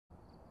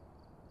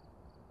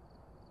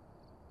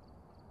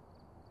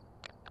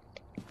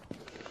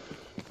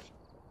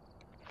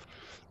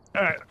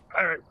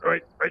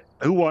Right.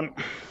 Who won?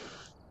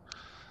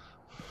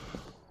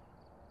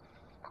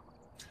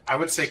 I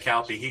would say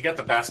Calpy. He got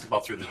the basketball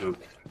through the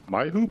hoop.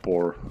 My hoop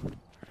or?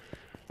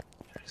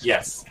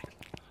 Yes.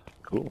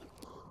 Cool.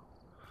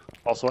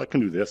 Also, I can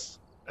do this.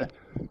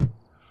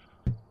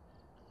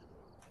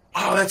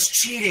 Oh, that's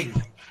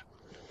cheating.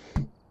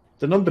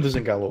 The number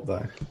doesn't go up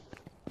there.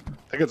 I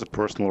think it's a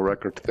personal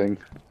record thing.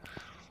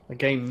 The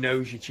game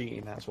knows you're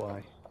cheating, that's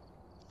why.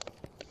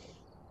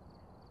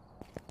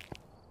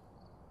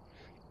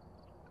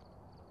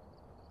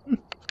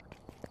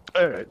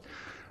 Alright.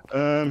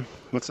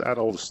 Let's add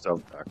all the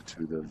stuff back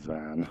to the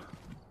van.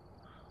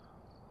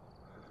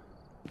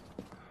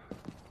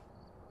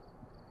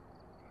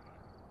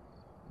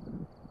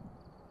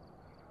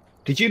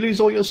 Did you lose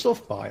all your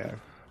stuff, Bio?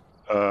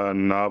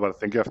 No, but I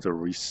think you have to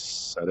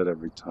reset it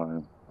every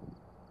time.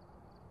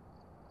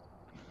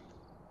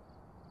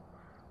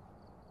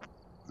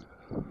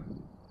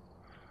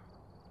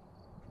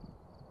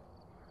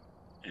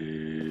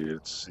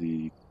 Let's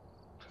see.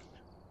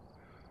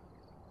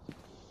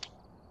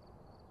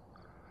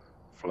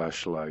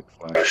 Flashlight.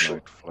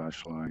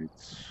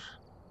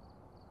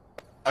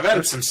 I've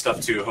added some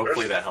stuff too.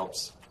 Hopefully that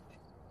helps.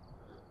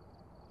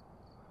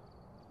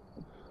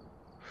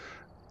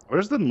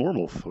 Where's the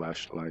normal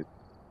flashlight?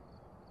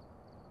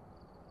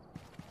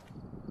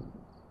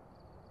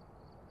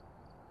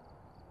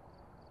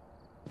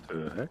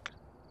 The heck?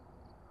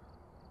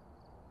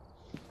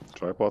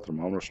 Tripod,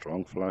 thermometer,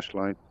 strong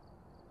flashlight.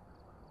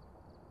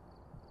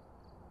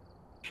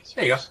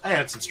 There you go. I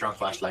added some strong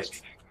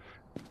flashlight.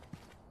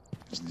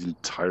 It's the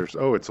entire...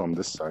 Oh, it's on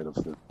this side of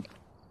the...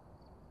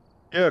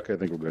 Yeah, okay, I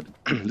think we're good.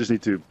 Just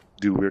need to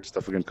do weird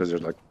stuff again because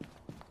there's like...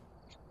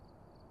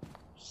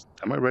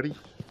 Am I ready?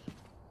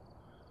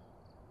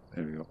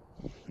 There we go.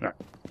 Alright.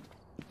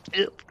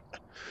 Yep.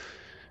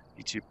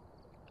 Need to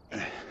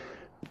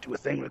do a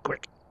thing real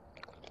quick.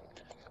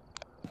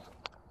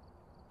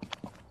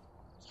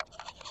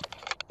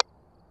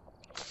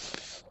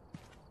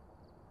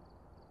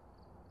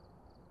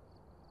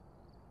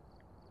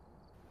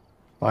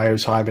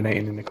 Bio's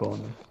hibernating in the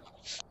corner.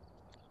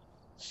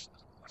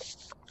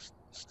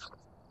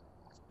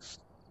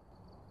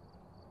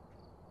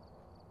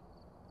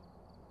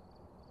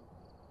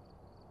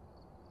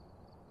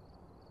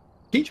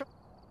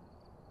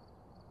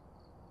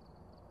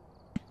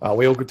 Are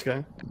we all good to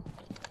go?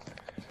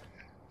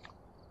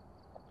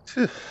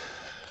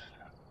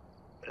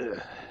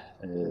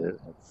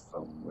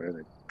 Where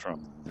they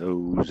from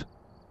those?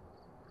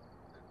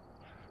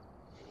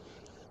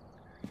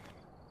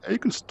 Yeah, you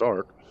can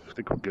start. I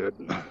think we're good.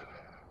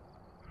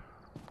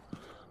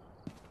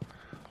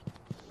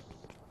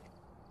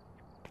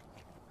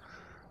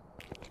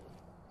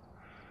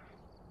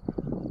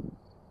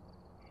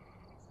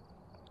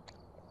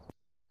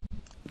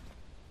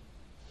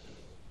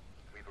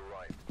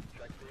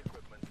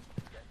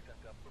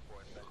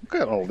 Look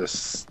at all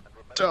this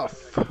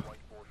stuff.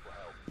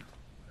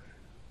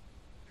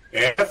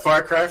 Yeah,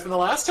 far cry from the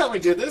last time we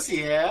did this,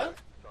 yeah.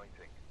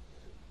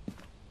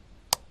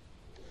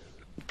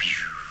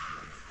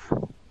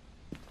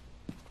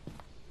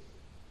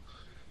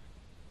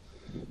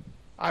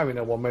 I don't even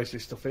know what most of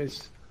this stuff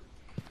is.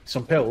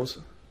 Some pills.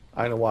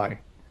 I don't know why.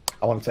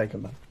 I want to take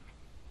them, though.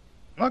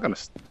 I'm not gonna...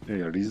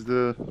 Yeah, are these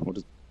the... What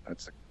is...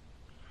 That's a...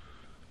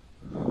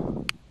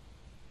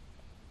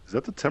 Is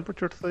that the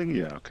temperature thing?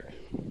 Yeah, okay.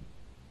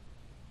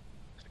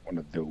 One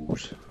of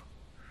those.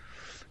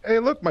 Hey,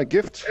 look, my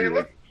gift's here.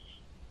 Wait.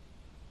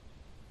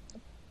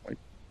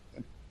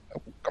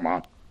 Oh, come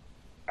on.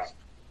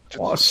 What a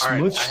All right,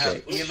 smudge I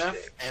have stick. EMF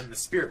and the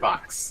spirit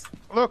box.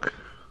 Look.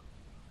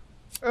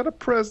 Got a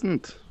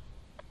present.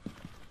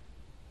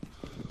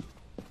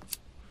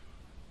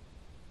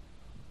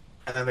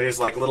 And then there's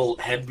like little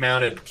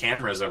head-mounted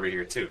cameras over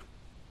here too.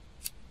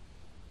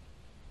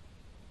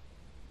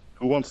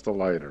 Who wants the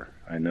lighter?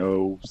 I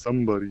know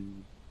somebody.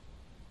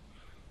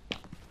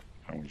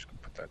 I'm just gonna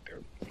put that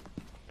there.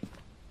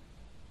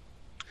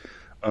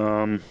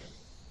 I'll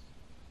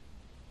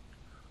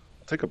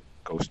take a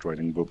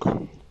ghostwriting book.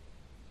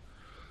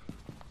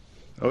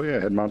 Oh yeah,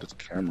 head-mounted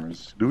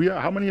cameras. Do we?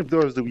 How many of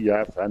those do we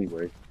have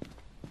anyway?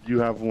 You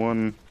have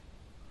one.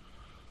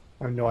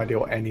 I have no idea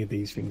what any of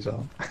these things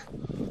are.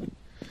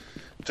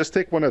 Just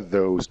take one of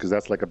those because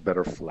that's like a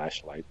better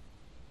flashlight.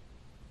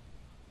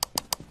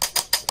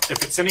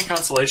 If it's any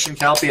consolation,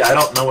 Calpy, I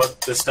don't know what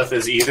this stuff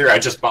is either. I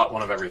just bought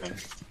one of everything.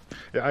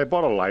 Yeah, I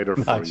bought a lighter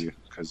for Nice. you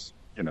because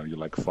you know you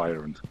like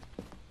fire and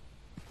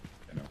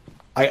you know.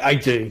 I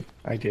do.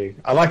 I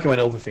like it when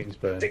other things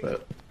burn,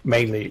 but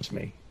mainly it's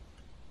me.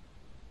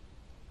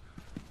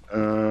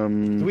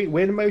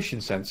 We're the motion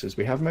sensors.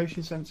 We have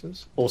motion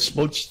sensors or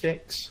smudge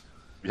sticks.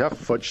 We have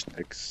fudge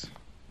sticks.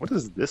 What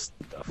is this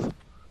stuff?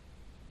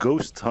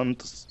 Ghost hunting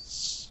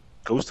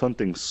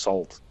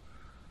salt.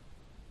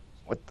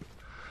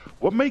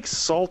 What makes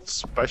salt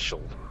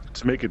special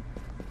to make it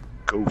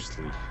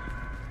ghostly?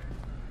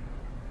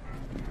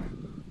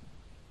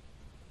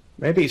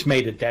 Maybe it's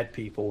made of dead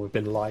people we've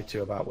been lied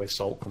to about where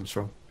salt comes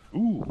from.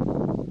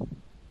 Ooh.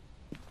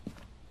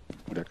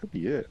 That could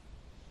be it.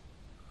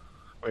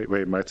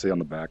 Wait, it might say on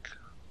the back.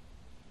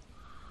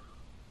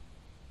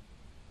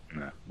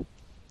 Nah.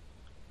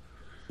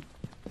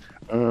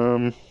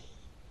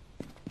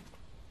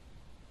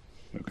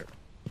 Okay.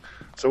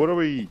 So what are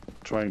we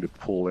trying to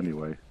pull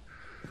anyway?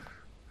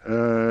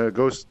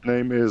 Ghost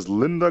name is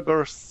Linda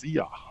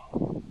Garcia.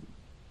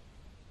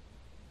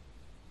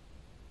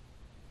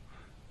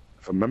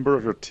 If a member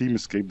of your team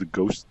escaped the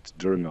ghost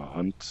during a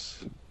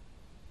hunt,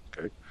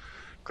 okay.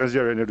 Because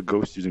you're near the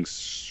ghost using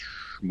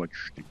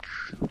smudge stick.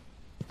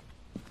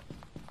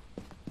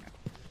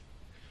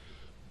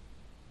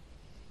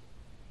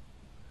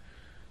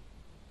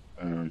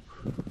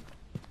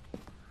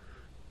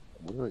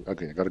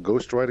 Okay, I got a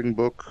ghost writing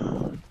book.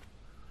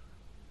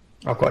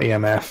 I've got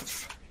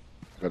EMF.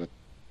 Got a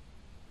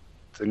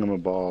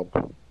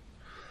thingamabob.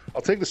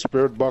 I'll take the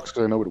spirit box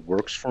because I know it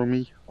works for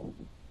me.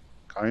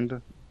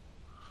 Kinda.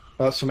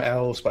 That's something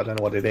else, but I don't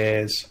know what it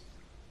is.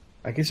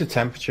 I guess it's a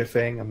temperature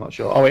thing. I'm not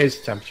sure. Oh, it is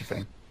a temperature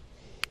thing.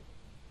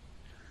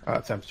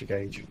 Temperature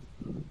gauge.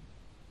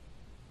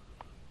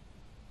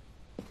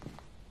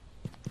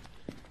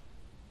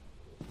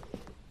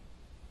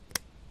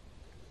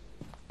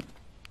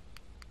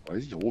 Why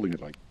is he holding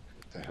it like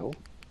what the hell?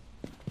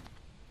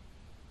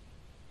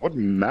 What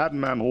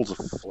madman holds a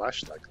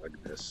flashlight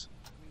like this?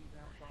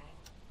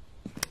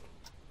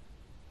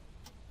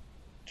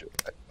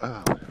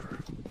 Whatever.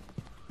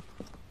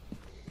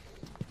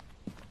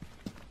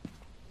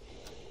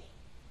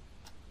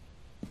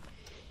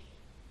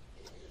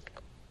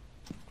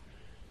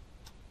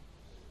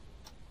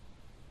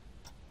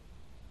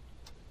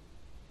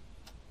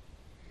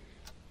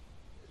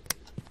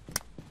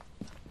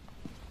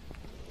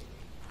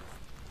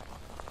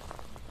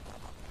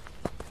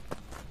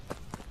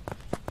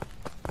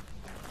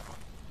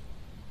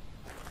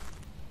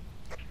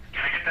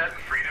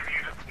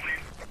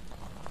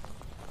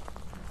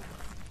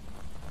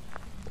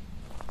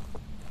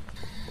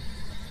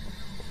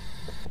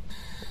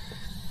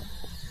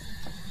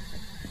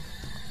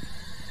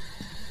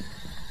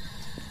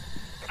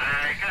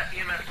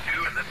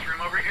 Ep.2 in this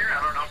room over here.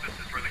 I don't know if this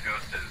is where the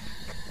ghost is.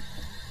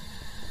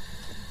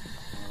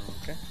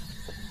 Okay.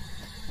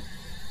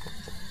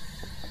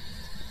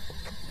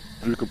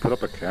 You can put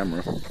up a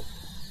camera.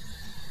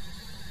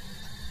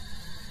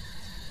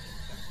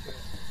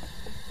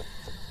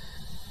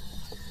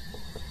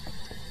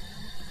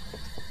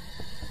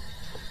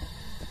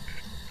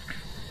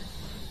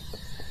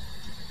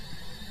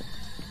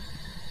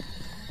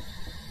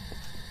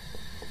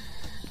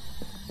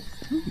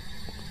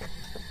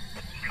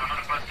 I'm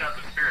gonna bust out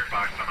the spirit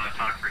box. I'm gonna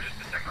talk for just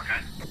a sec,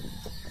 okay?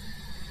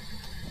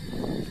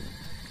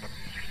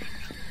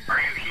 Are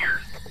you here?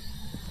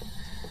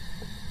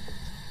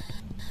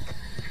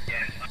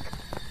 Yes.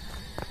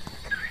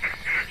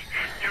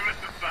 Give us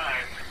a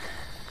sign.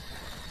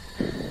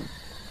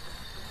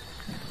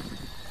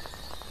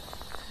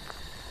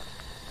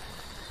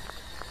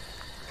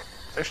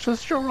 This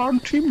is your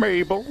Auntie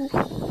Mabel.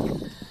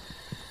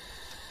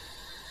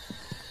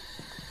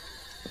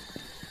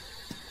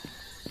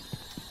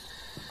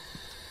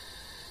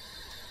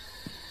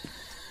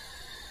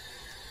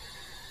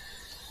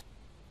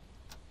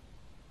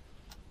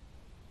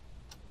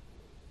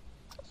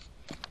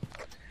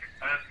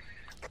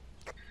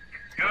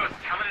 Ghost,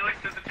 how many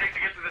licks does it take to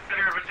get to the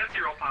center of a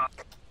Tootsie Roll Pop?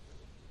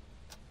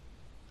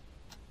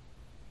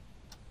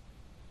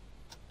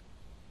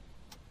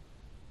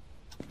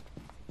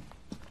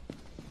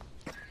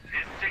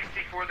 Is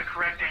 64 the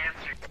correct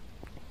answer?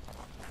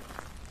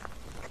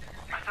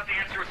 I thought the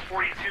answer was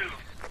 42.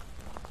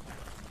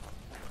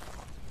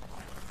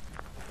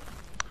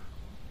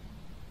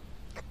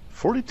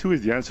 "42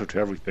 is the answer to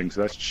everything,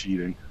 so that's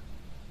cheating.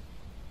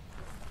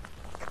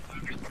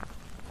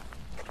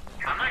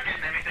 I'm not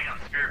getting anything on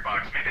Spirit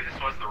Box. Maybe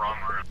this was the wrong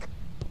room.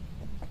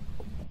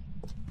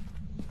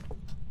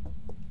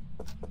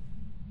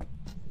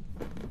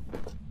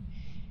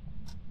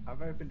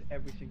 I've opened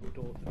every single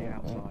door to the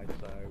outside,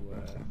 so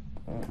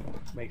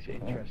makes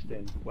it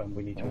interesting when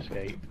we need to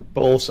escape.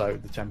 But also,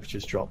 the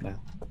temperature's dropped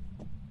now.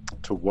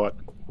 To what?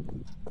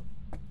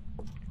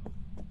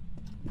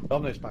 Oh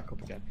no, it's back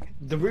up again.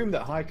 The room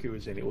that Haiku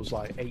was in, it was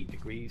like 8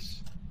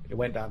 degrees. It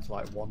went down to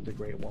like 1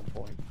 degree at one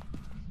point.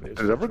 But it was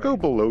Does it ever go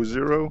strange. below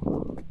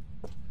 0?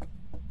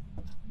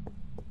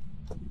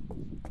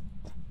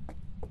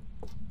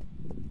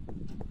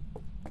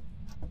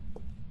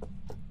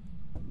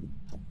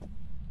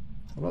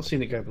 I've not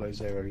seen it go below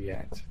 0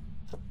 yet.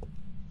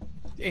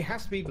 It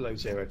has to be below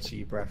 0 to see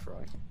your breath,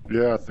 right?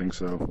 Yeah, I think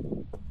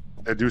so.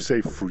 I do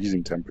say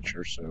freezing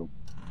temperature, so.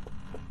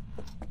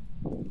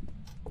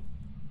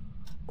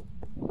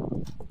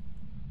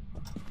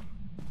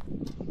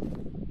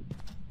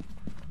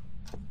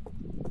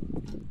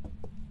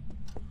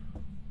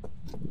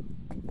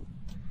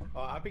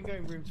 I've been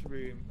going room to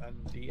room,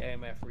 and the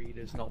AMF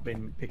reader's not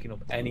been picking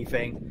up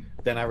anything.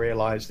 Then I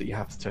realised that you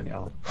have to turn it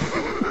on.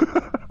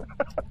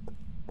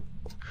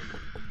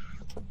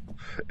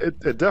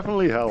 It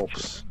definitely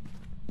helps.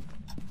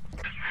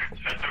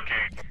 That's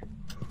okay.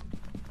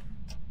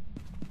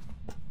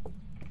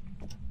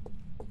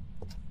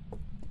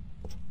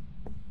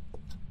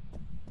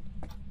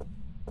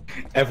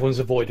 Everyone's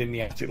avoiding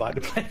the attic like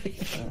the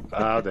plague.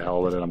 Ah, the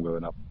hell with it, I'm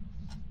going up.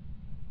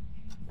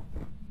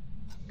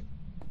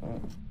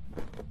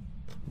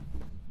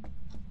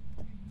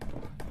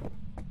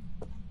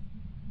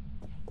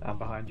 I'm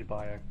behind you,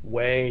 Bio.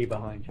 Way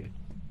behind you.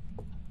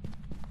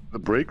 The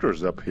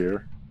breaker's up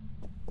here.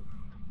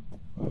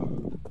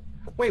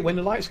 Wait, when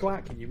the lights go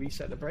out, can you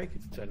reset the breaker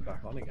to turn it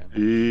back on again?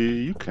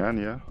 You can,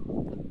 yeah.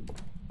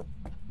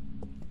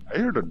 I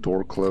hear the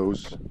door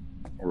close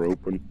or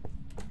open.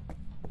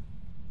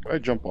 Can I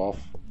jump off?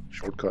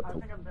 Shortcut. I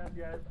think I'm dead,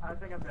 yes. I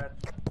think I'm dead.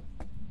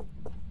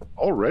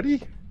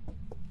 Already?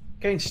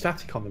 Getting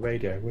static on the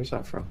radio. Where's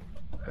that from?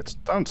 It's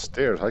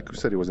downstairs. Haiku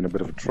said he was in a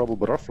bit of a trouble,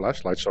 but our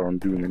flashlights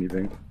aren't doing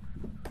anything.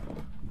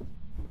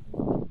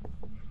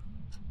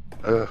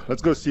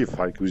 Let's go see if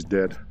Haiku's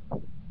dead.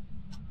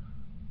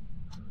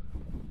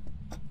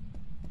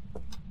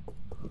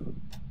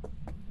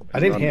 I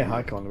didn't hear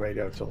Haiku on the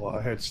radio at all.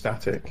 I heard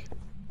static.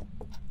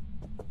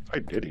 I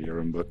did hear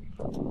him, but...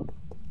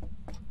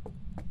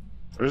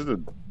 Where's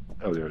the...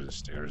 Oh, there's the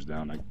stairs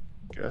down, I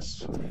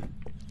guess.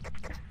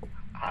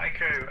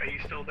 Haiku, are you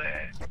still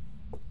there?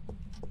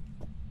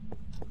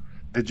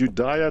 Did you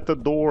die at the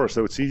door,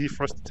 so it's easy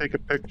for us to take a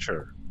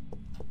picture?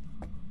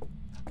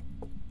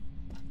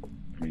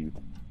 I mean,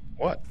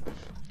 what?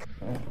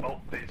 Oh,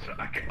 all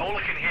I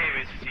can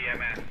hear is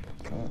CMF.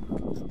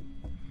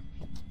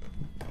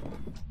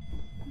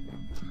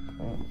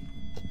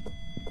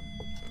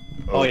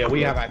 Oh yeah,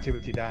 we have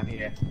activity down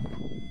here.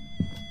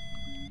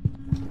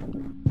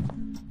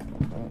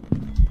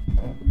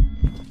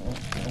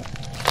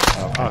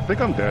 I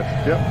think I'm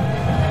dead. Yep.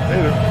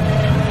 Hey there.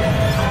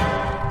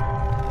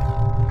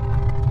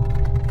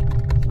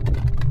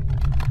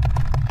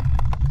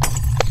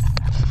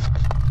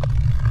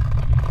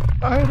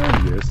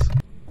 There he is.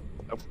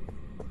 Nope.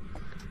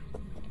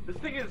 This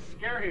thing is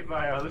scary,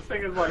 Bio. This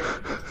thing is like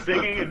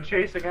singing and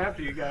chasing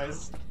after you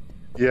guys.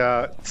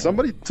 Yeah,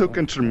 somebody took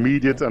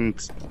intermediate and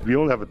we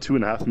only have a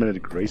 2.5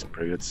 minute grace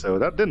period, so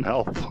that didn't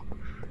help.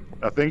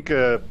 I think,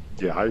 yeah,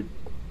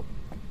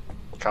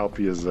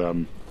 Calpy is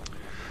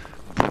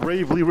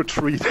bravely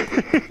retreating.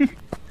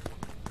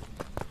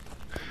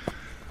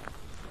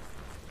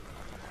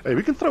 Hey,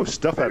 we can throw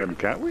stuff at him,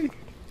 can't we?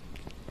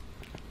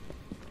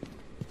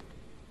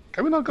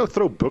 Can we not go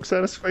throw books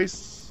at his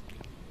face?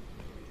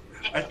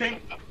 I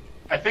think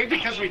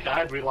because we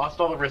died, we lost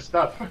all of our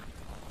stuff.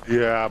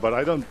 Yeah, but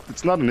I don't.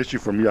 It's not an issue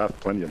for me. I have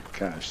plenty of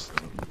cash. So.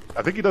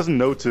 I think he doesn't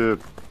know to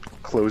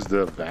close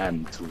the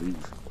van to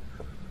leave.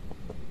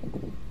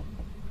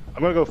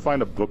 I'm gonna go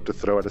find a book to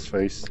throw at his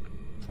face.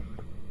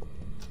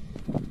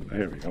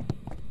 There we go.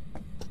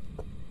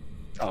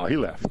 Oh, he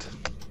left.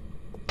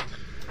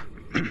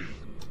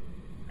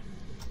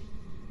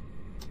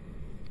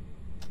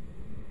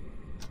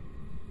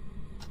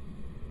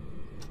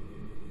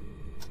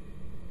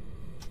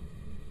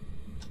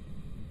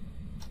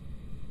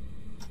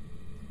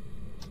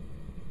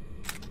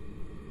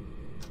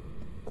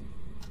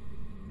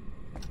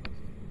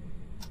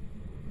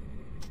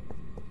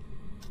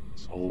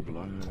 It's all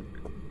black.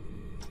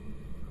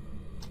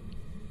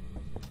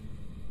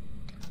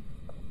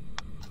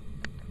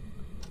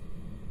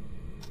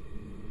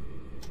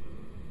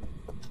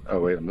 Oh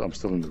wait, I'm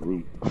still in the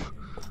room.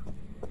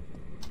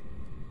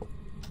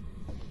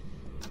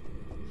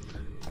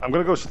 I'm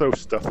gonna go throw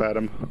stuff at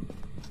him.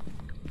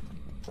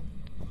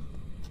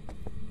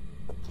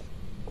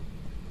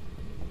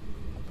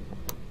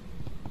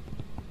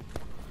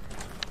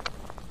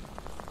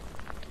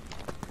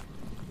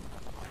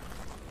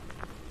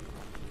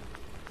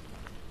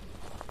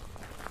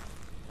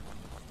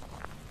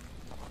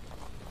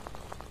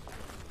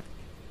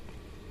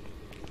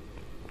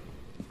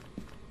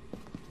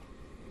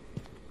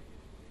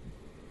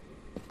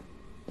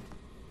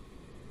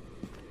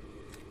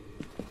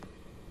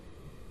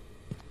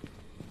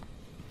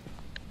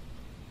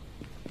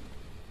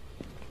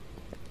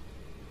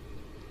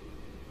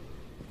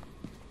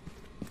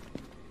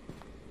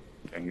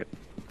 Dang it.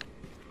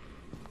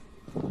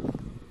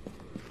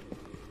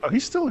 Oh,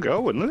 he's still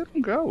going. Let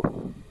him go.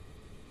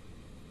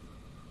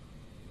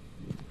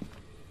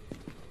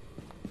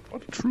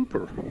 What a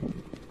trooper.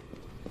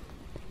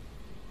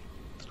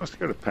 It's gonna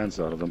scare the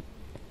pants out of him.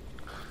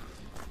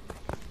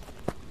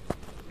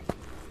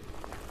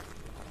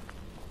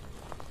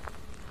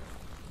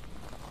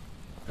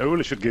 I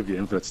really should give you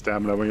infinite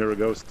stamina when you're a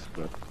ghost,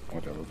 but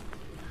whatever.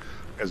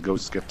 I guess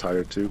ghosts get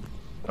tired too.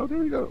 Oh, there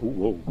we go. Ooh,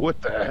 whoa,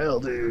 what the hell,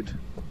 dude?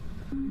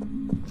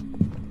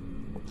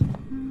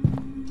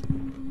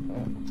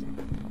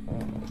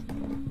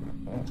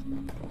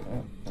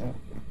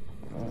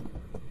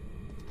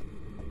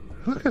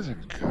 Look at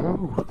him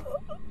go.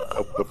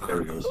 Oh, there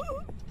he goes.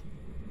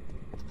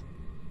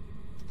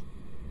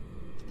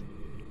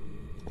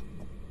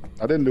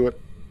 I didn't do it.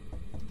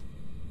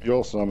 You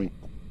all saw me.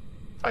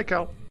 Hi,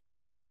 Cal.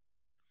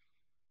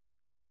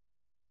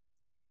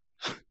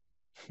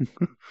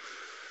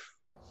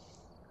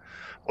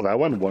 Well, that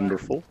went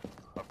wonderful.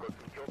 I've got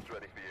some jobs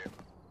ready for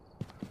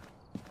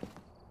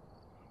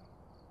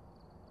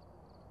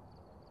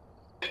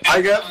you.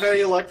 I got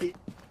very lucky.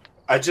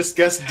 I just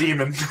guessed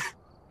demon.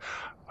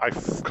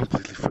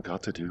 Completely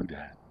forgot to do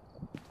that.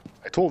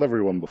 I told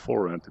everyone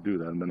beforehand to do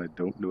that, and then I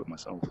don't do it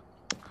myself.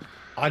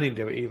 I didn't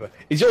do it either.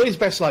 It's always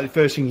best, like, the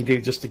first thing you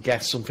do just to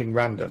guess something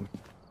random.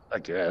 I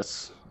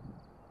guess.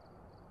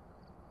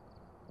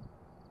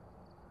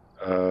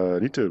 I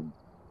need to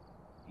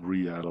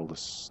re-add all this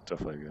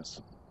stuff, I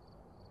guess.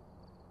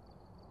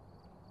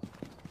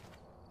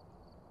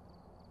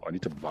 Oh, I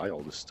need to buy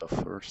all this stuff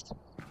first.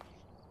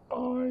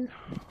 Buy.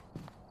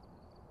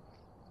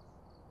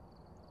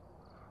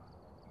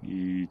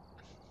 EMF.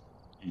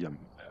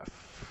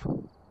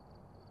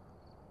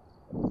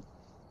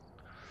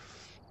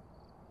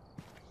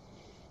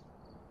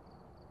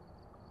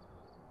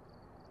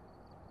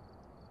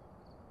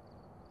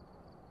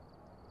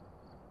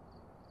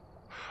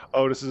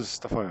 Oh, this is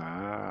stuff okay,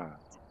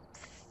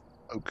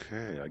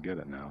 I get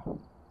it now.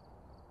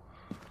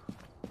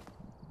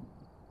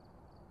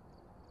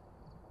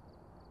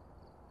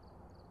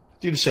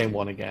 Do the same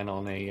one again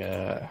on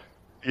a...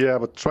 Yeah,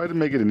 but try to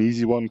make it an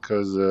easy one,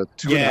 because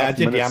 2.5 Yeah, I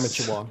did minutes,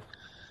 the amateur one.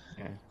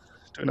 Yeah.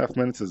 2.5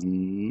 minutes is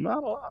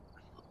not a lot.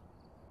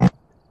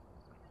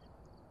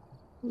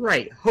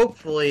 Right.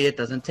 Hopefully it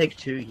doesn't take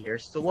 2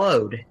 years to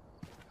load.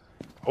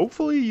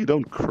 Hopefully you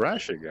don't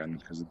crash again,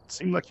 because it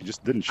seemed like you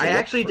just didn't show I up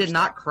actually did first.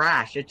 not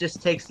crash. It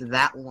just takes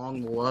that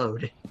long to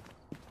load.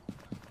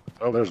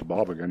 Oh, there's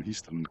Bob again. He's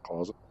still in the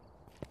closet.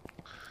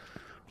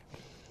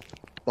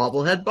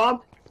 Bobblehead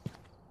Bob?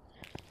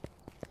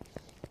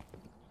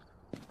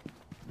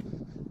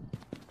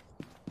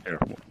 Here,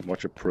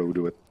 watch a pro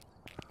do it.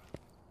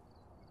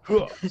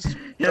 Yes,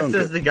 Don't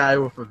says get- the guy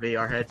with a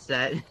VR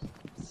headset.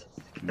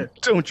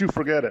 Don't you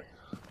forget it.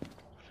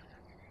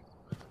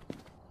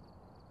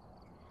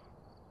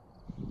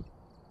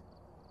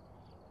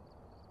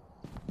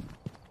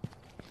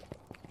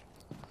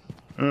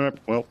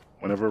 Well,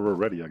 whenever we're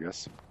ready, I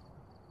guess.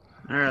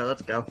 Alright,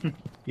 let's go.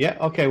 Yeah,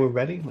 okay, we're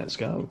ready. Let's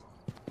go.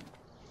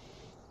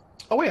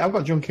 Oh, wait, I've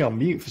got Junkie on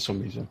mute for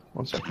some reason.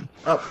 1 second.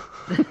 Oh.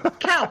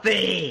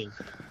 Calpy!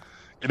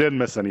 You didn't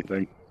miss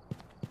anything.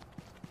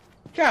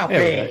 There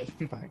Calpy!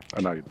 we go. Right.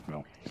 I know you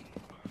know.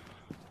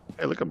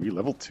 Hey, look at me,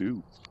 level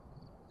 2.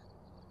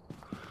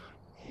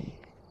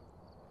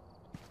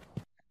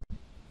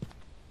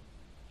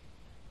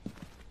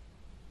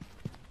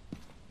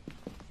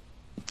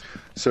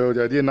 So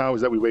the idea now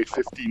is that we wait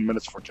 15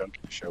 minutes for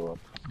Junkie to show up.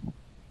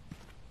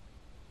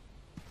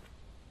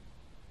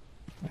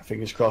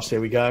 Fingers crossed, here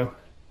we go.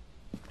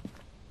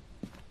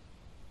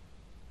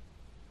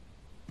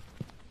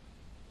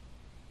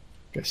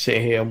 Go sit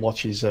here and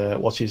watch his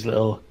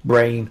little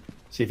brain,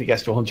 see if he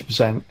gets to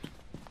 100%.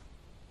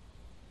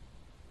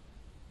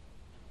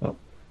 Oh.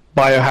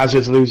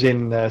 Biohazard's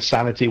losing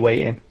sanity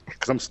waiting,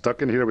 Because I'm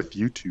stuck in here with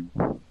you two.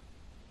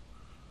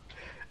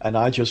 and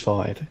I just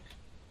fired.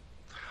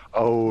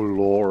 Oh,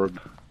 Lord.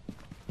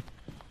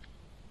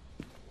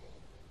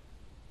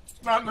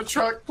 Not in the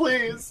truck,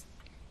 please.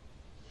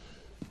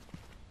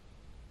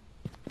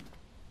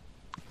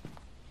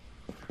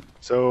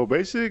 So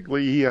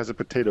basically, he has a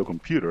potato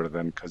computer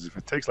then, because if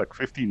it takes like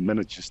 15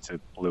 minutes just to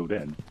load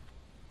in.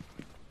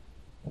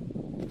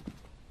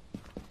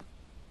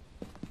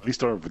 At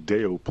least our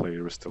video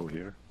player is still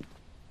here.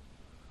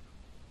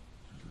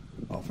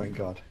 Oh, thank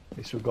God! At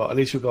least we've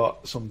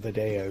got some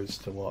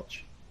videos to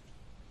watch.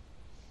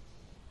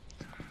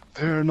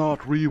 They're not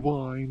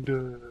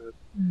rewinded.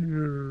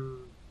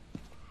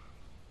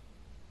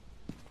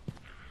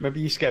 Maybe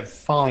you used to get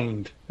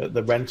fined at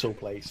the rental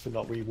place for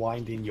not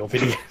rewinding your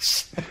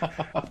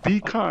videos. Be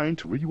kind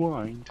to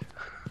rewind.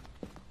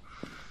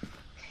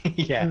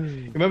 Yeah,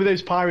 remember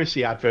those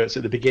piracy adverts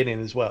at the beginning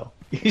as well?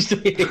 Used to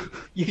be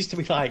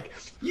like,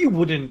 you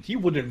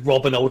wouldn't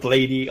rob an old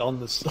lady on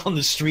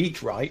the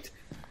street, right?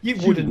 You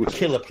wouldn't would.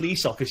 kill a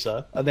police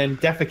officer and then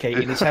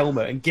defecate in his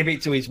helmet and give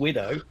it to his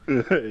widow.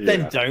 Then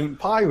Yeah. don't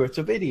pirate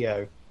a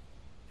video.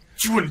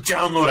 You wouldn't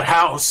download a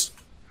house.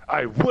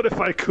 I would if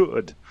I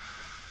could.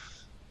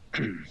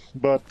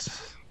 But,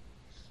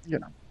 you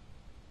know.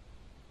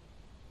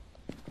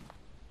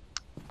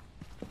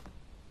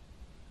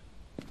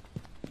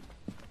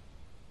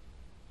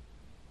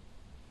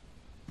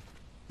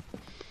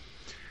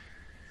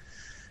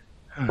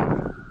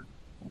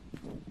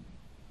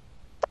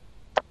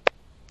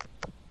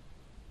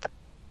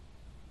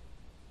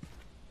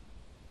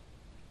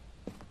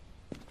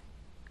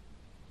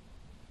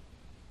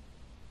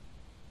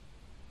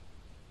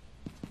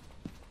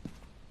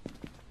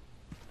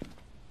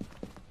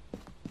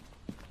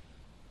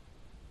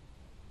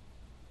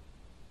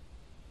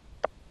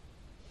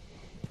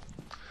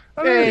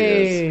 There he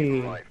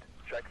is. Hey!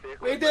 Check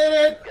vehicle. We did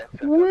it! Get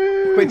set up.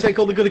 Woo! Quick, take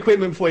all the good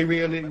equipment before he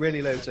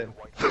really loads in.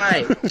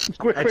 Right.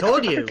 Quick, I quick,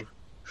 told quick. you.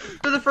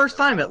 For the first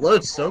time, it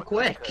loads so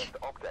quick.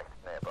 Object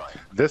nearby.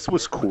 This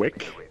was quick.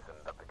 The reason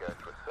that the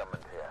ghost was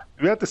summoned here.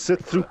 We had to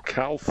sit through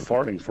Cal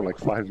farting for like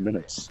 5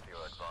 minutes. To your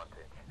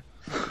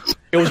advantage.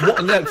 It was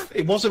no,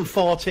 it wasn't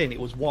farting. It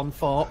was one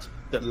fart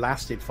that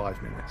lasted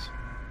 5 minutes.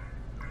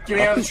 Get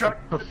me out of the truck.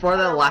 For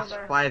the last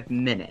 5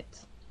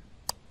 minutes.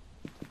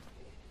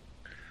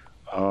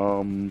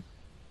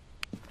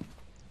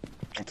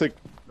 I'll take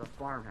The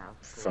farmhouse.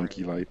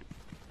 funky light.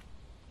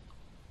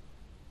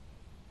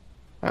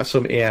 That's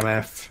some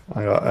EMF.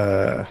 I got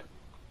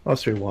what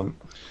else do we want?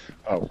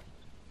 Oh.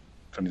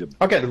 I need a...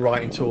 I'll get the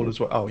writing tool as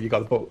well. Oh, you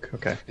got a book.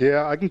 Okay.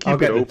 Yeah, I can I'll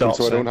keep it get the open dots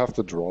so I don't then. have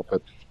to drop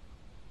it.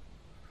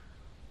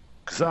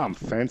 Because I'm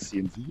fancy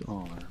in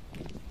VR.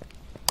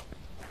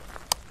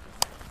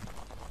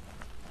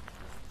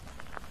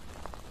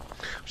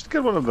 Just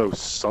get one of those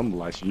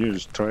sunlights and you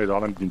just turn it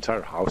on and the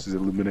entire house is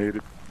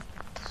illuminated.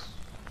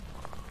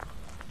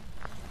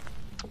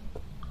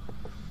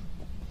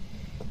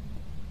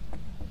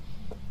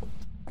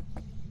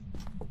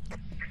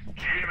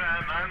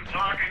 G-Man, I'm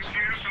talking to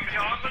you from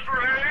beyond the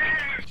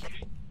grave!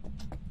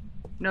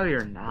 No,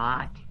 you're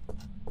not.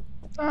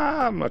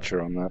 I'm not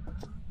sure on that.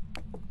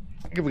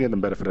 I give them the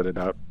benefit of the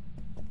doubt.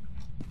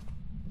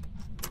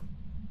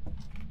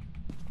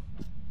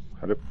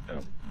 How do...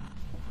 No.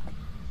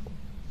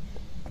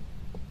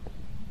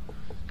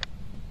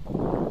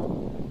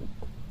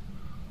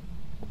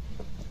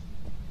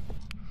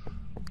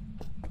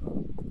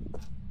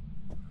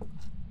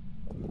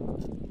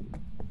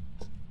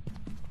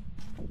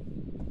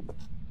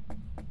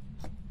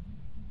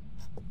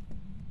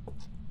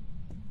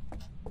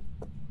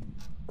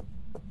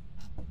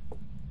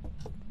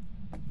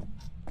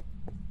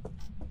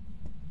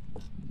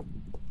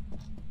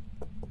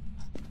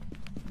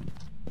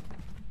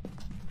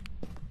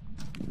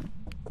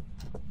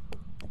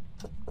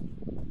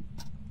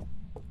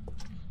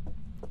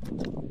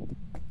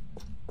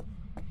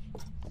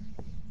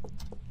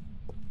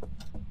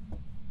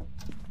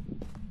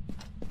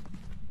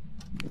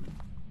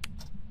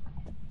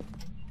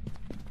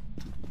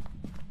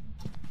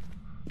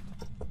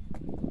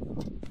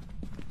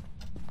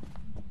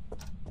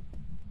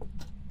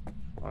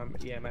 I'm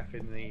EMF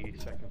in the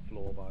second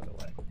floor, by the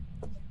way.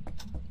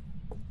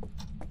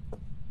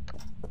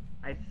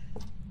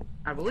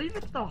 I believe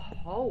it's the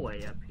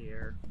hallway up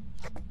here.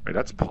 Wait,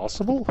 that's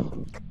possible?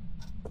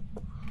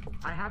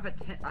 I have a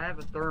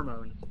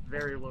thermo and it's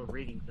very low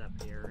readings up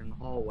here in the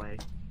hallway.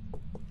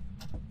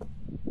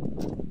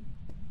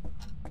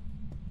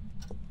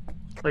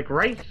 Like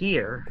right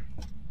here.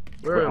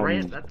 We're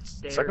right at that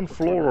stairs second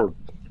before floor.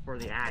 before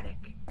the attic.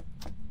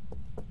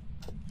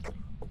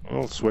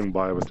 I'll swing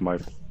by with my...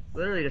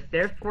 Literally, the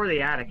stairs before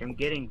the attic, I'm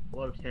getting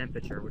low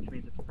temperature, which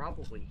means it's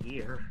probably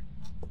here.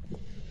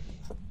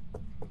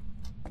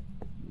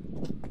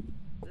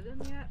 Is it in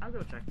the attic? I'll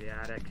go check the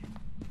attic.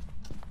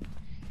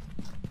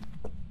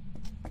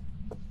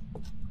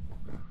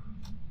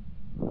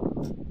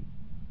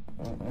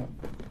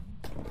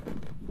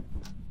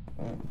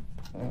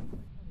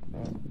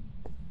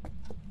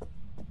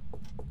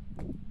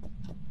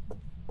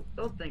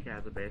 Don't think it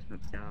has a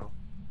basement, no.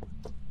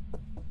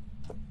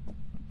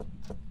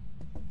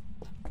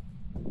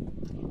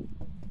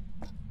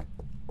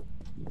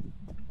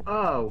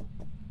 Oh.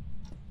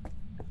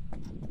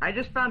 I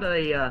just found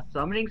a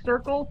summoning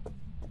circle.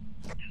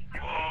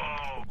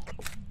 Whoa!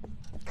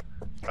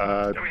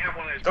 Don't we have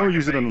one of those don't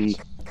use it in... things?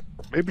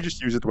 Maybe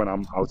just use it when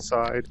I'm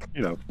outside,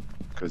 you know,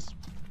 because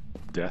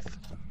death.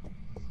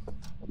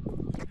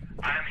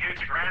 I am here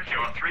to grant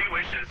your 3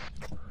 wishes.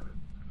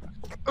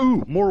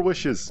 Ooh, more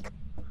wishes.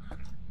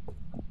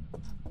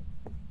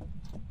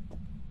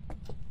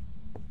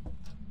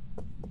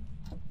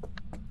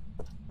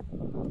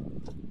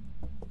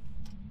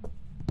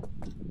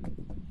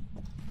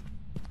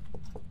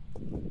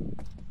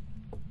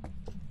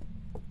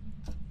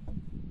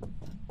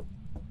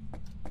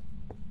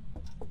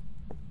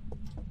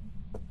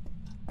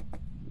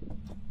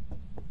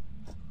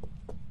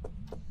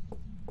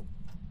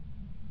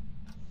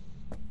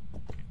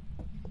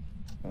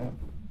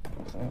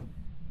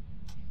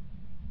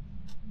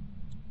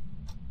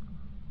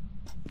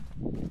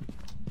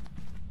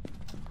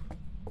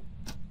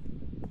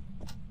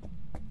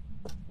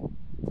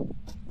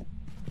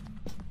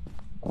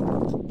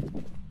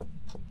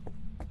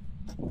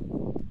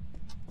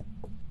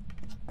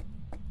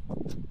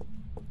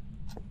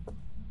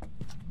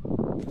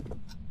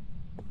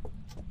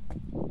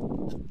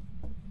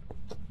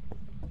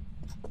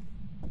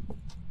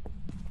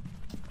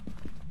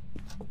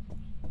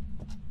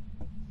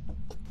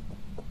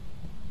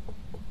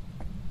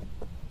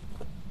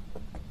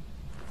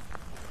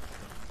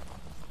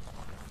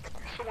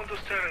 Someone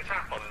just turn the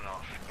tap on and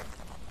off.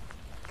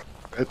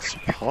 It's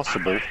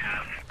possible.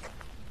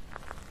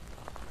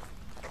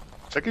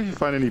 Check if you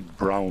find any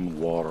brown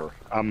water.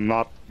 I'm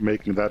not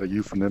making that a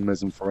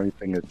euphemism for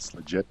anything, it's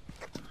legit.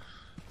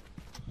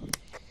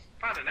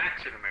 Found an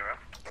axe in a mirror.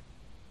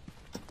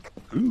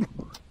 Ooh.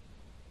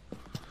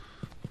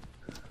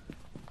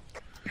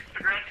 The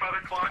grandfather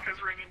clock is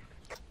ringing.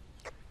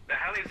 The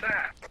hell is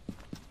that?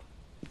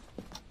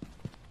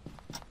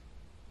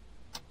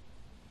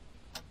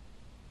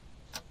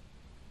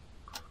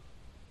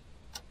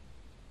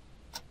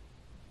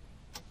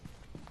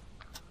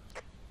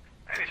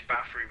 And his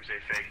bathroom's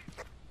iffy.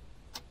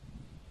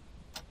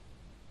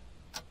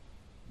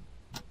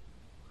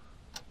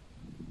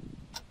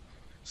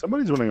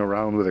 Somebody's running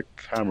around with a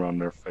camera on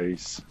their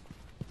face.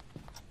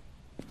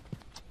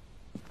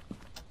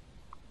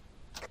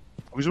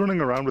 Who's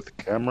running around with the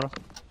camera?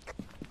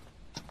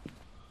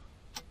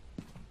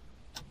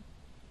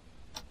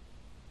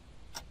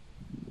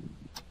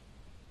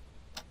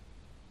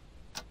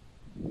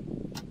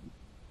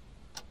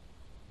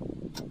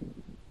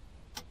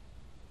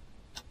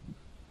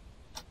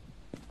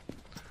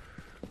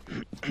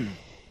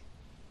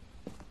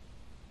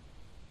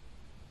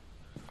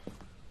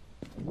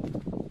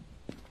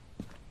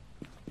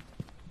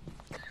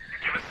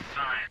 Give us a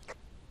sign.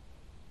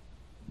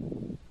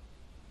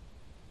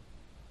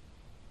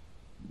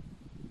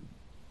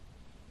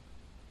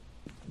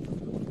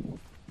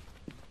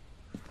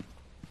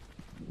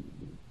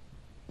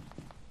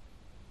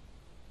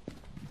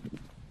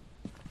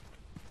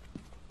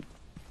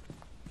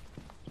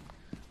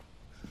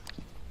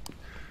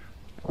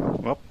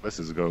 Well, this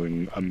is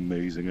going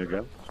amazing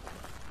again.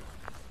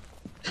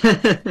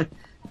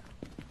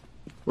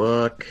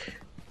 Look.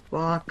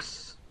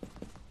 Box.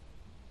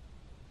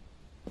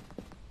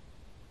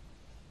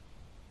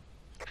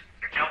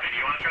 Kelvin,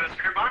 you want to try the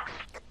spirit box?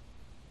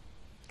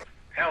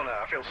 Hell no,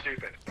 I feel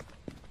stupid.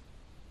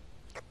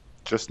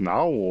 Just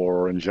now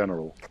or in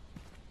general?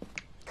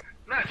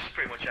 No, it's just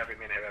pretty much every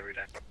minute of every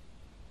day.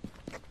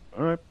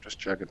 Alright, just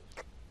check it.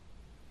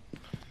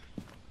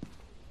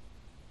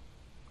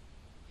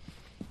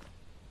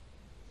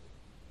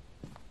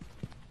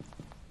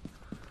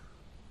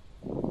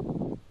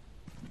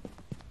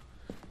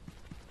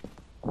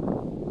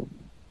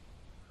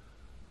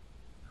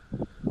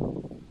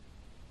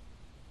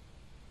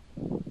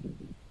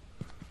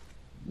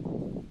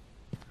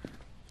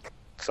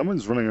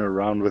 Someone's running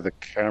around with a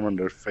camera on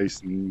their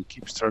face and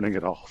keeps turning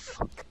it off.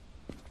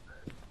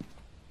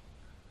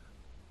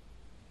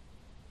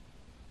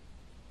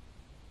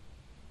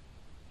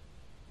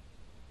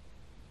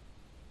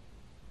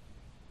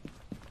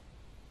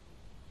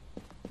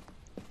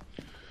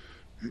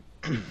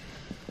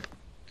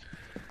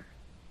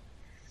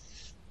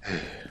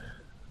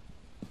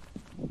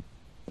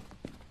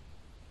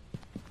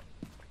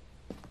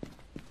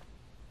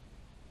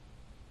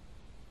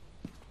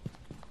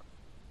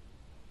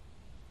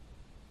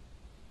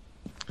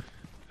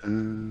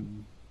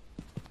 Um,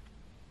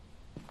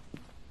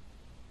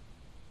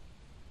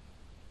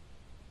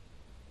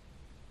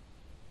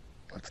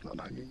 that's not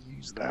how you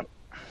use that.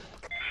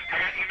 I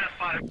got EMF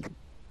 5.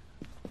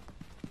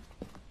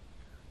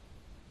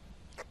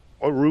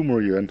 What room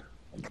were you in?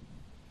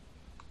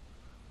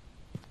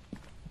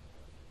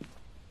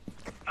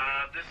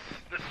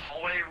 This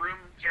hallway room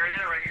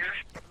area right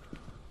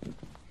here.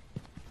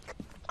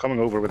 Coming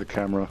over with a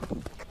camera.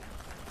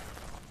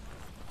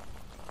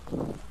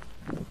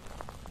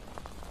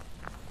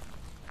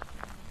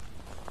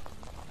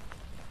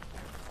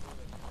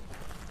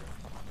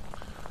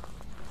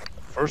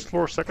 First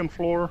floor, second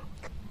floor?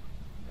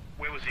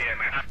 Where was the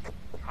EMF?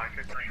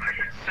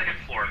 Second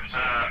floor,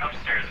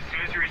 upstairs, as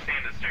soon as you reach the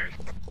end of the stairs.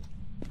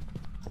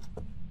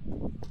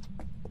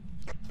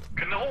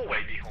 Can the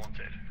hallway be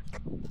haunted?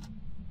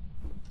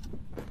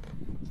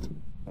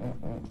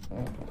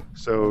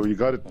 So you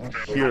got it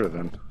here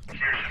then.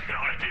 No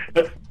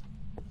idea.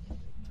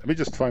 Let me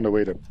just find a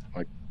way to,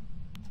 like...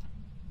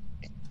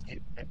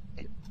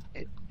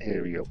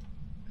 Here we go.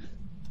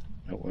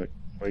 No, wait.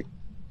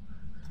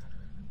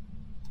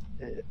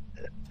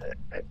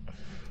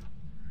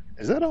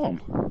 Is that on?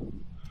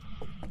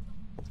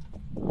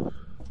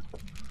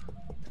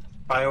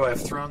 Bio,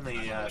 I've thrown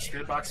the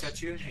spirit box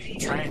at you. You can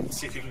try and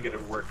see if you can get it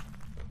to work.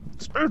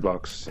 Spirit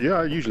box. Yeah,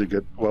 I usually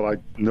get... Well, I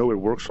know it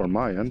works on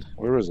my end.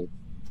 Where is it?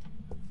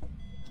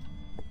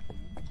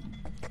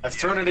 I've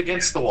thrown it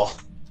against the wall.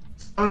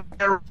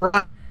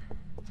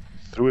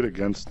 Threw it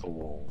against the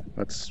wall.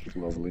 That's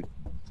lovely.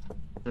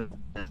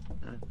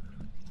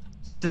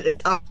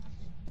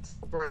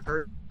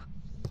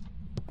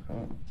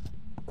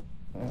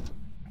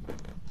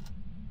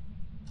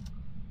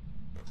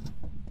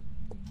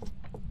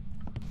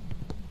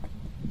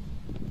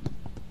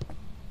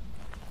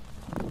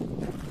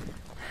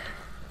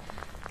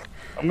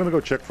 I'm gonna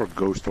go check for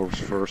ghost orbs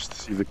first,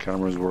 see if the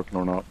camera's working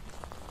or not.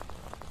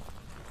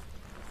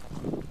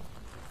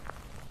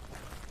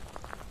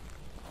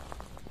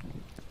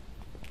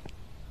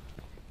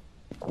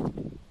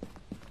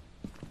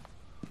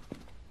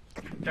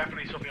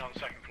 Definitely something on the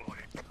second floor.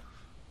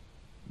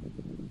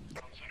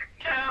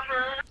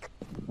 Camera!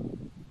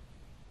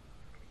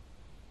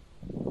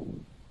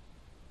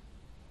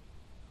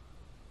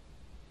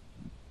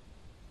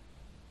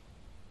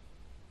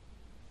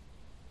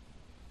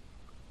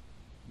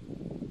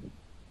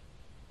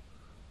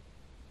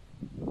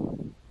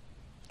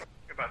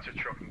 Go back to the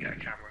truck and get a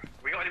camera.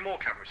 We got any more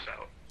cameras set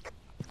up?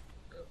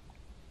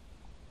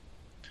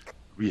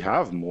 We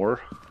have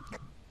more.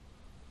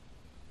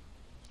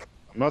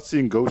 I'm not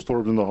seeing ghost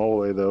orbs in the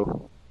hallway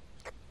though.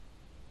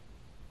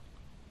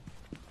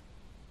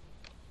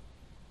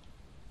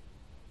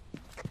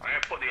 I'm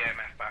gonna put the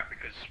EMF back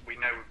because we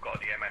know we've got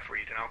the EMF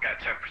reading. I'll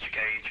get a temperature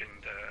gauge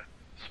and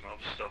some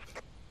other stuff.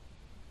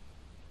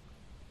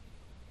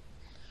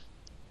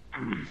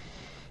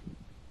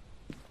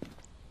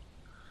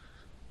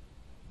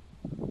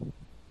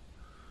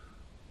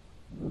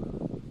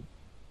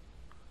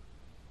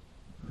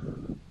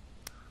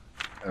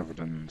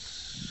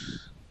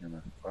 ones.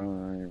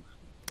 MF5.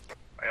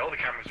 Hey, all the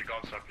cameras are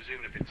gone, so I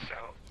presume they've been set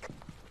up.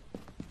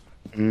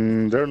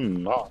 They're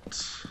not.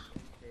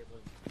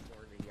 Tables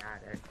for the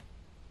attic.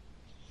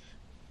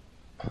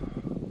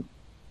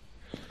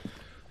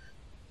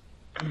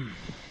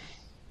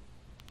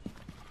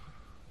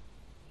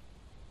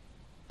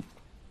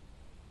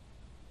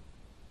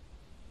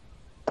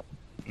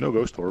 No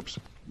ghost orbs.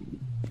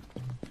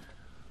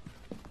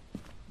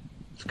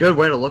 It's a good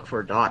way to look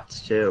for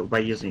dots too by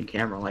using a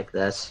camera like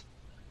this.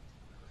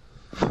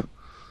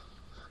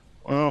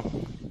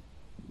 Well,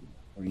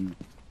 I mean,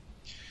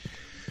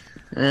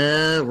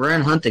 We're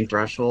in hunting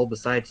threshold.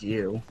 Besides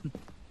you,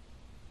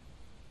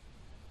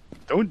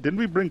 didn't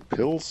we bring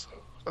pills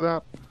for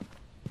that?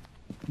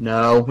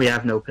 no, we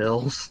have no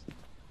pills.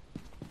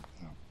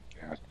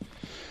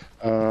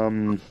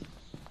 God.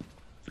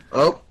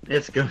 Oh,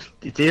 it's good.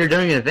 It's either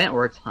doing an event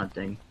or it's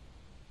hunting.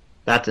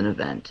 That's an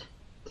event.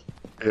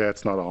 Yeah,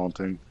 it's not a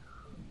haunting.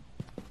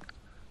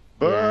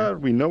 But Yeah.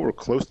 we know we're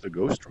close to the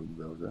ghost room,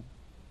 though.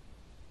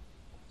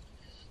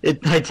 Then.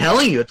 I'm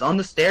telling you, it's on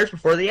the stairs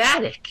before the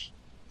attic.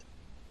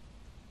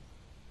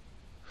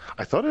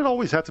 I thought it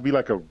always had to be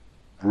like a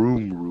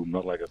room,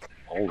 not like a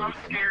hallway. I'm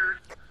thing. scared.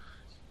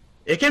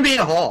 It can be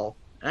a hall.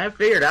 And I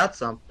figured out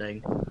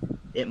something.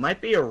 It might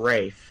be a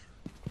wraith.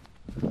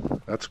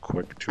 That's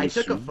quick to I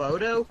took a assume.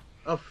 photo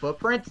of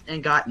footprints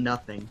and got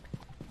nothing.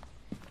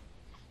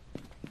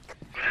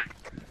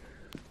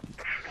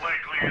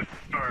 Likeliest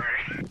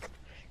story.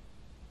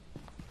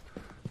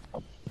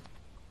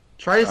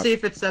 Try to see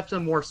if it steps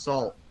in more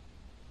salt.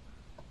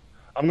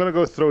 I'm gonna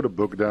go throw the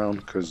book down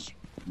because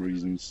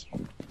reasons.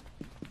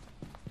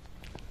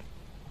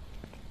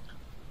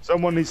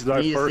 Someone needs to die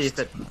We need to see first.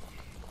 if it,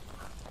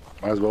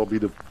 Might as well be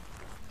the.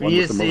 we one need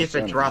with to the see most if it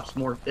sanity. drops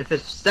more. If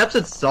it steps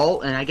in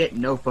salt and I get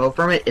no foe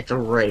from it, it's a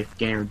wraith,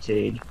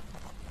 guaranteed.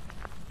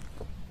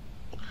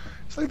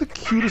 It's like the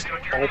cutest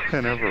ball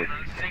pen ever.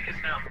 The sink is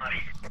now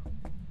muddy.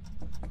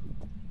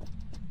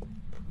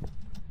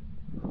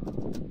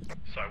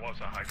 So what was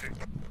that haiku?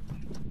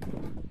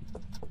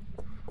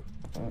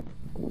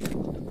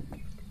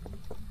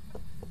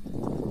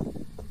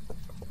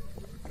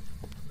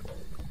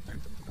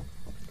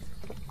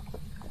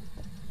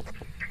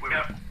 We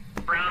got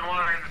brown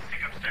water in the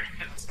sink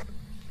upstairs.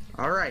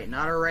 Alright,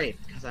 not a wraith,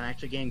 because I'm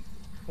actually getting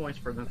points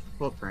for the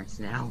footprints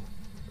now.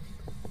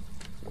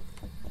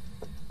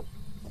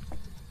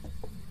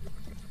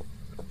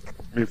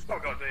 If- Oh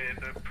god,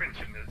 the prints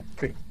in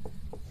the...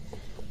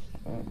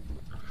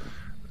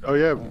 oh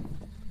yeah.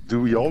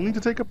 Do we all need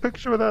to take a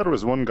picture of that, or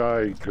is one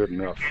guy good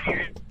enough?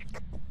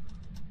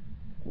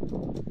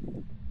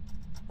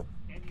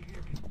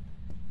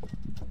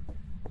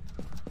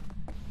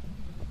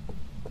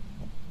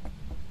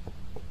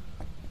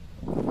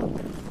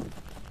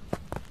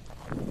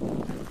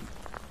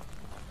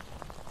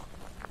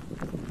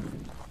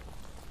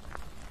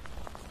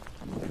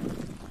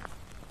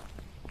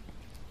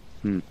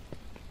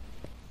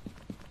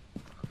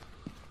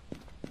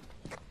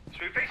 So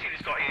we basically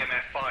just got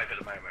EMF 5 at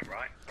the moment,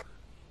 right?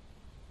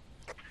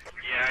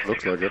 Yeah, I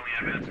Looks think like that's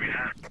the only evidence we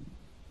have.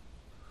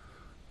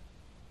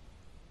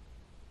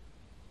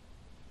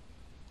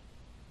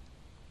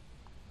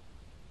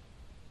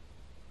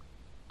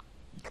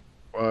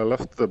 Well, I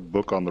left the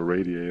book on the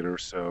radiator,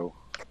 so.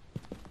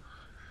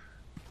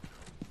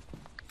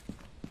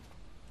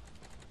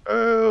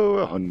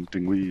 Oh,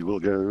 hunting we will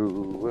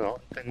go.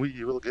 Hunting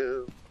we will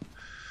go.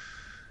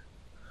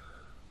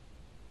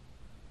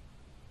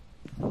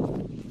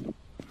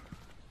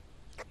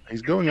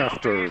 He's going Are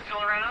after. you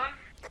still around?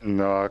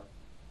 No.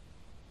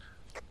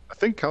 I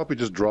think Calpy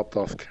just dropped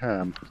off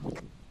cam.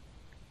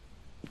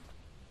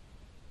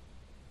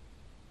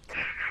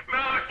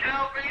 No,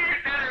 Calvin, you're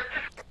dead!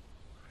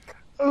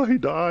 Oh, he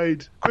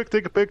died. Quick,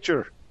 take a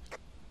picture.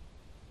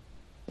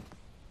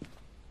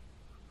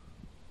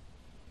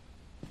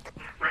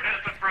 Right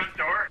at the front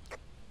door?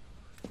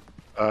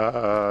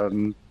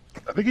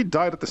 I think he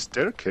died at the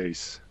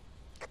staircase.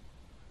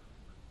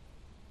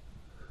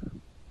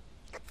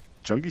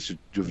 Junkie should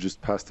have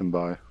just passed him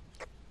by.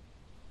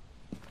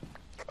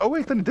 Oh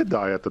wait, then he did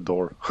die at the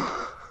door.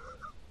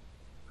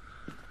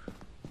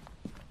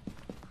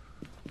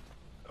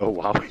 Oh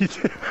wow, he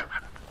did.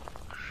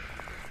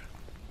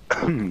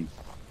 The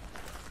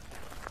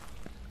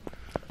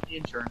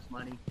insurance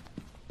money.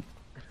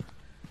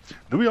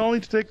 Do we all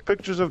need to take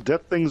pictures of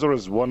dead things, or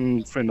is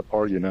one in the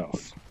party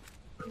enough?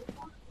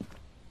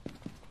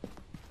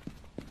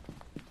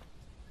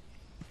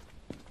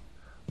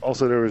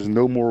 Also, there is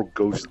no more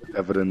ghost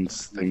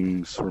evidence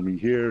things for me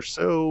here,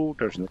 so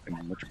there's nothing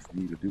much for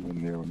me to do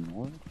in there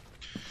anymore.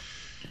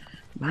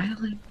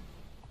 Miley.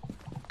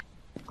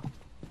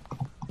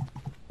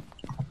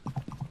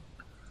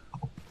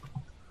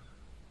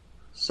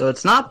 So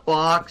it's not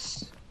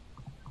box.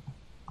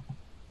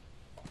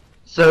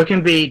 So it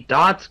can be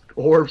dots,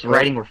 orbs, Well,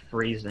 writing, or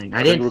freezing. I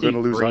I think didn't we're see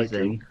gonna lose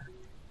freezing.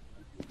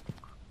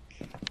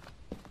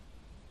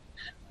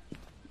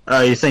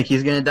 Oh, you think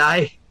he's gonna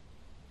die?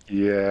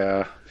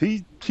 Yeah,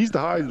 he's the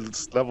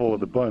highest level of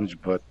the bunch,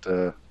 but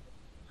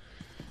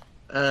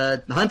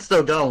The hunt's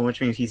still going,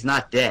 which means he's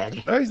not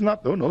dead. No, he's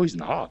not. No, he's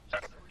not.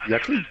 He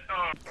actually,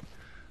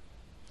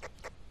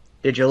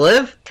 Did you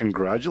live?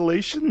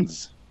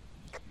 congratulations.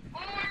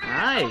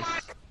 Nice.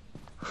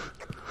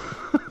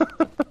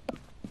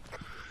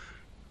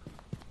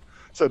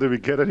 So did we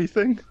get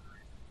anything?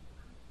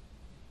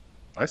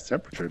 Nice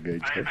temperature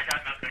gauge I there.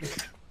 got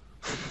nothing.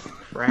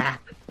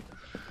 Crap.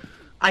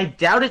 I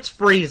doubt it's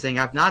freezing.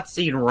 I've not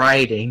seen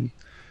writing.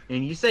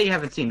 And you say you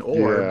haven't seen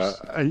orbs.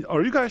 Yeah. And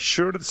are you guys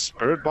sure that the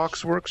spirit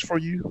box works for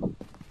you?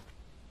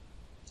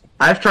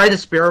 I've tried the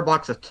spirit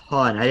box a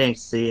ton. I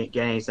didn't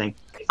get anything.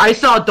 I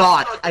saw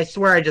dots. I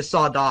swear I just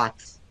saw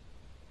dots.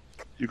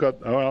 You got?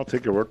 Oh, I'll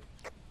take your word.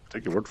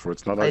 Take your word for it.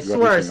 It's not I like you got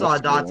swear I anything saw else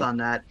to go dots on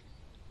that.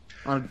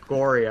 On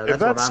Goria. That's what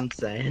that's- I'm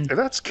saying. If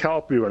that's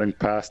Calpy running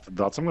past the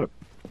dots, I'm gonna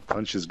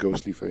punch his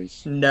ghostly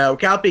face. No,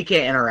 Calpy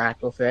can't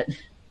interact with it.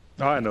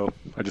 Oh, I know.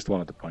 I just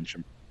wanted to punch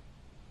him.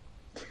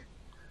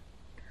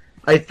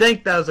 I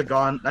think that was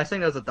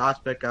a dots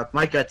pickup.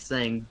 My gut's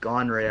saying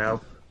gone,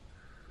 Rio.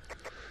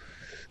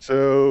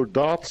 So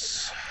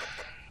dots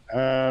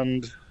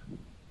and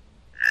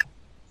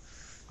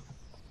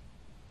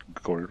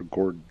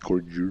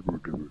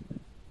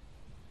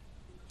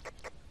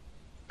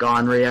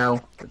Gone, Rio.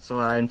 That's what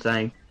I'm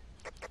saying.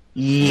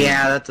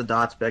 Yeah, that's a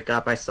dots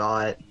pickup. I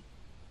saw it.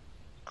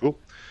 Cool.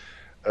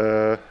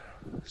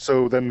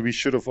 So then we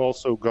should have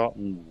also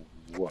gotten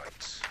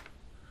what?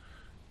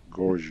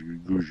 Gorge.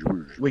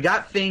 We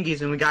got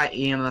fingies and we got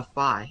EMF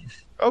 5.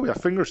 Oh, yeah,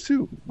 fingers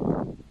too.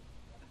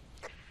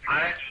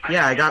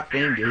 Yeah, I got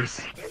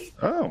fingies.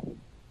 Oh.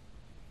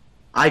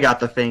 I got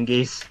the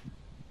fingies.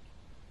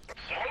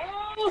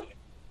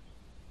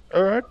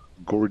 Alright.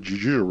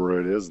 Gorge, where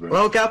it is then.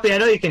 Well, Calpy, I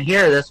know you can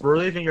hear this. We're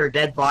leaving your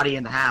dead body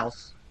in the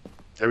house.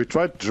 Yeah, we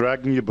tried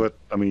dragging you, but,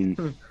 I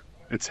mean,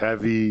 it's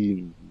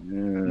heavy.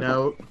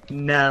 Yeah.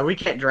 No, we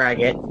can't drag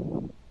it.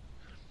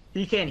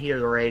 You can't hear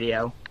the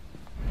radio.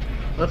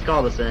 Let's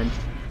call this in.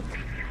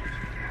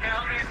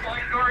 Help me,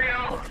 Flying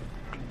Gorio!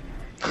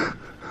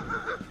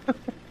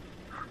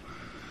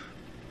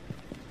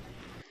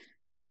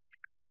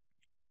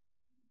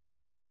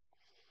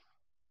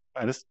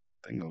 Man, this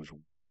thing goes.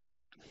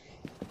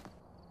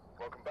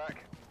 Welcome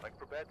back. I've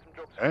prepared some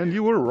jobs. And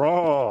you were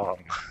wrong.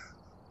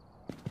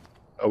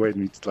 Oh, wait, it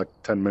needs like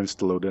 10 minutes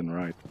to load in,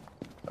 right?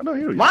 Oh, no,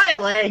 here we go.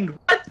 Mylang!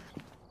 What?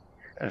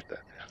 There's that.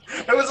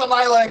 It was a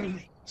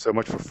Mylang. So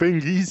much for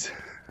fingies.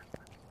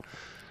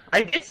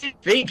 I did see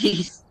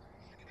fingies.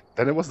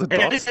 Then it was the And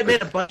I dots. just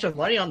made a bunch of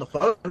money on the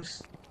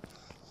photos.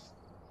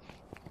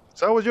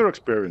 So how was your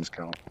experience,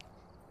 Cal?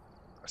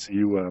 I see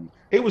you,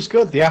 It was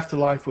good. The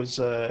afterlife was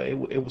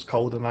it was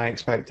colder than I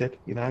expected.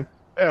 You know,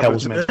 yeah, hell but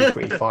was meant to be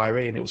pretty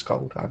fiery, and it was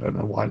cold. I don't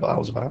know why that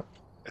was about.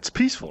 it's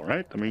peaceful,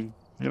 right? I mean,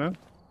 you know?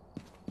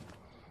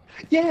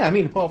 Yeah, I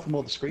mean, apart from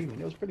all the screaming,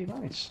 it was pretty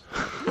nice.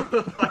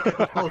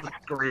 All the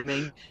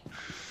screaming.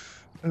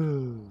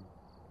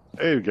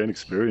 Hey, you gain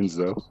experience,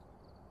 though.